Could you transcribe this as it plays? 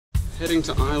heading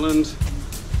to Ireland.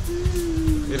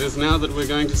 It is now that we're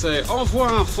going to say au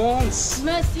revoir, France.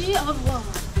 Merci, au revoir.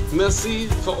 Merci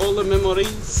for all the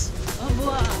memories. Au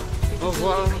revoir. Au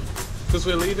revoir. Because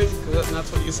we're leaving, and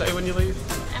that's what you say when you leave.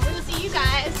 And we will see you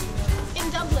guys in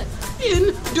Dublin.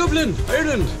 In Dublin,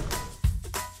 Ireland.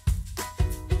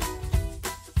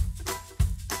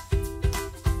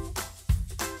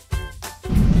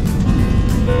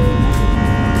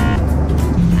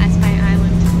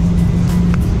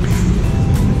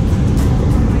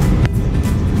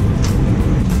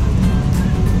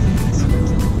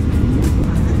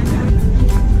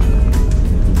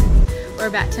 We're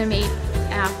about to meet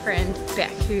our friend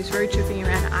Beck, who's road tripping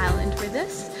around Ireland with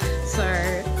us. So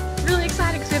really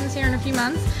excited because we haven't seen her in a few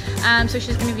months. So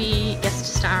she's going to be guest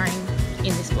starring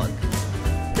in this vlog.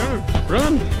 Go,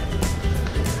 run!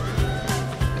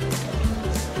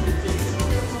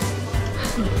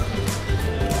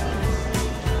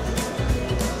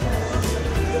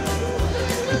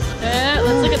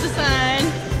 Let's look at the sign.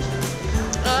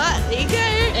 Oh, there you go.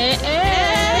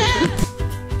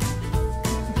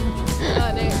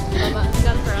 Oh no, Mama,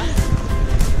 done for us.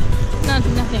 No,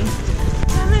 nothing.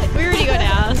 Damn it, we already got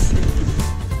ours.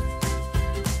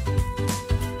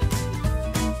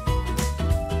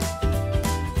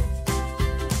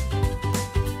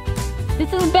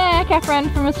 This is Beck, our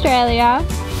friend from Australia.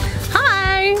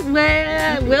 Hi!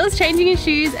 Will's changing his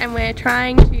shoes and we're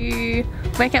trying to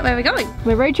work out where we're going.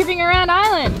 We're road tripping around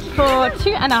Ireland for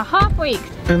 2.5 weeks.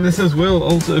 And this is Will,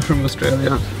 also from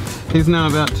Australia. He's now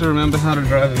about to remember how to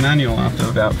drive a manual after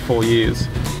about 4 years.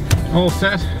 All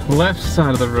set, left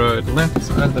side of the road, left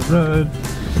side of the road.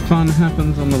 Fun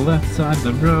happens on the left side of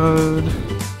the road.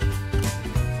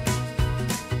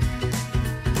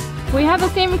 We have a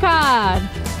SIM card.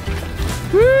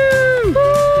 Woo!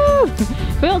 Woo!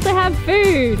 We also have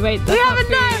food. Wait, that's We have not a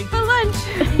knife for lunch!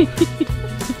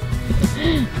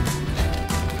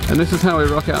 And this is how we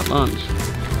rock out lunch.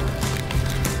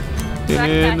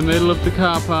 In the middle of the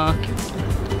car park.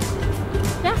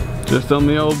 Yeah. Just on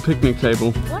the old picnic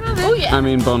table. One of them. Oh yeah. I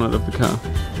mean bonnet of the car.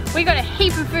 We got a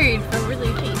heap of food for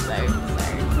really cheap though.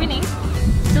 So winning.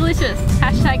 Delicious.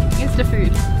 Hashtag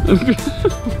InstaFood.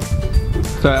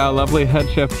 So our lovely head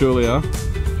chef Julia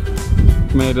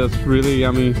made us really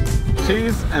yummy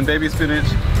cheese and baby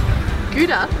spinach.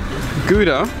 Gouda.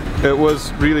 Gouda. It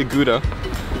was really Gouda.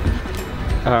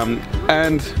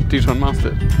 And Dijon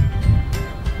mustard.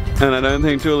 And I don't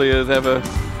think Julia has ever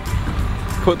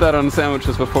put that on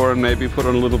sandwiches before and maybe put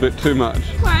on a little bit too much.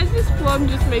 Why is this vlog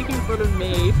just making fun of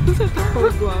me? This is the whole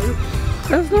vlog.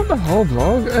 That's not the whole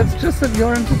vlog, it's just that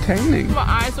you're entertaining. My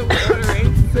eyes are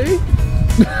watering. See?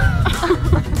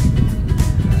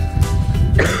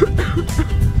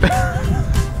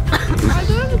 I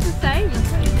thought it was the same.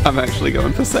 I'm actually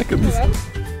going for seconds. Yeah.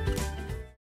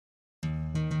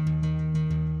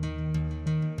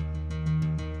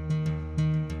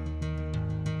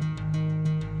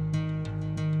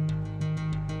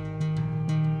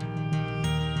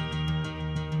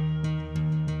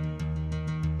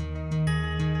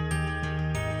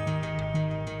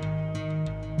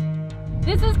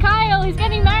 This is Kyle. He's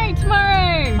getting married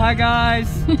tomorrow. Hi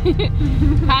guys.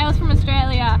 Kyle's from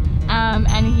Australia,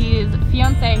 and his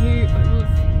fiance, who will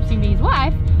soon be his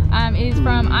wife, is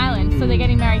from Ireland. So they're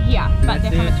getting married here, but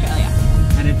they're from Australia.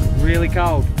 And it's really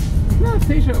cold. No, it's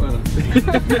t-shirt weather.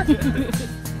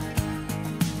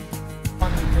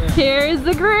 Here is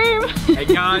the groom. Hey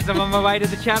guys, I'm on my way to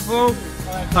the chapel.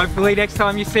 Hopefully next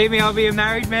time you see me I'll be a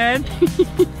married man.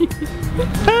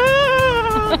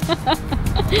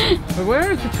 But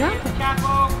where is the chapel?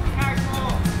 Chapel,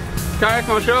 Carrickmore.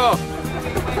 Carrickmore, sure.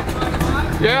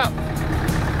 Yeah.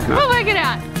 We'll work it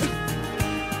out.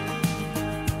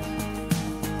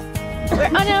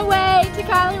 We're on our way to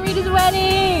Kyle and Rita's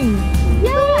wedding.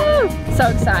 Yay! So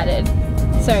excited.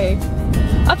 So,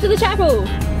 up to the chapel.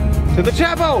 To the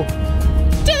chapel!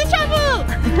 To the chapel!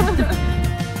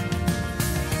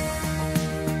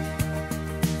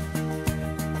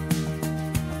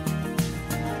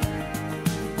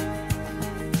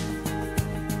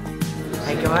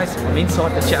 Hey guys, I'm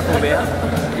inside the chapel now.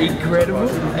 Incredible.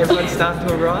 Everyone's starting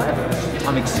to arrive.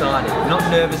 I'm excited. Not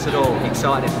nervous at all.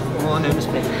 Excited. Oh, nervous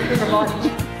me.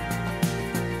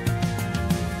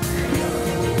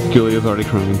 Julia's already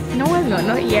crying. No, I'm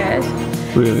not yet.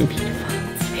 Really?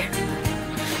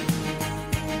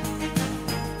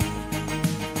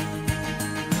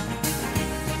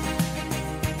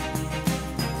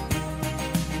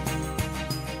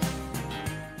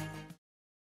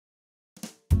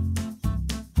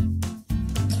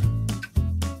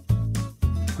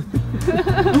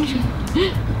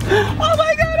 Oh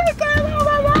my god, I'm sorry, oh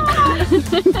my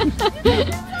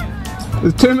god!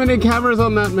 There's too many cameras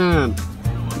on that man.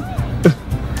 Go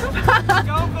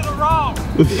for the roll.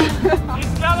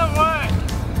 It's gonna work.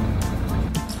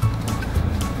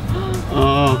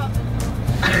 Oh.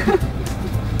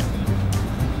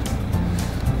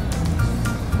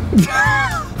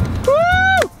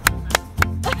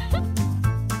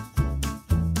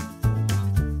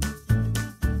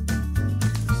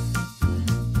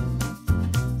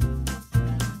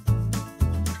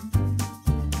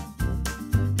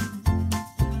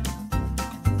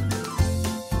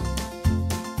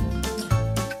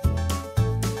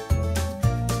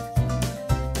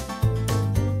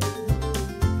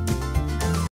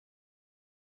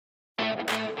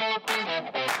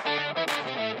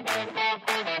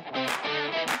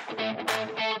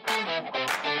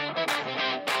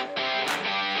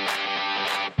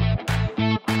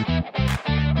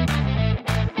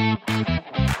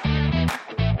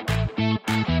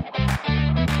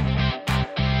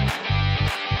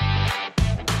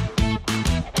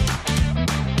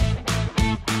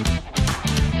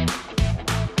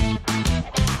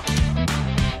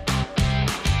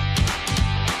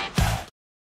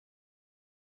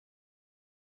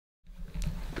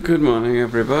 Good morning,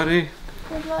 everybody.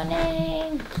 Good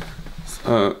morning.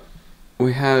 So,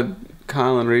 we had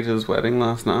Kyle and Rita's wedding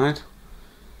last night.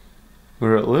 We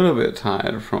were a little bit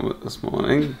tired from it this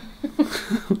morning,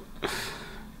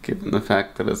 given the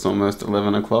fact that it's almost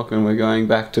 11 o'clock and we're going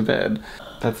back to bed.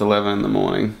 That's 11 in the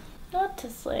morning. Not to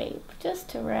sleep, just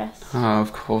to rest. Oh,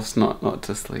 of course not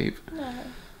to sleep. No.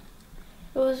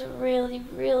 It was a really,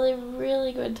 really,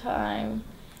 really good time.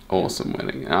 Awesome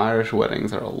wedding. Irish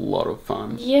weddings are a lot of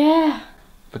fun. Yeah.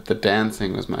 But the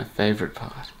dancing was my favourite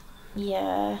part.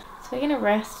 Yeah. So we're gonna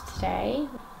rest today.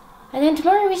 And then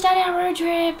tomorrow we start our road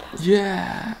trip.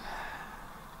 Yeah.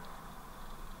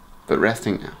 But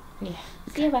resting now. Yeah.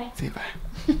 See you, bye. See you, bye.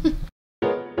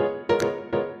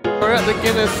 We're at the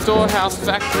Guinness Storehouse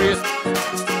factory.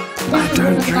 I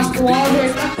don't drink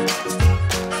beer.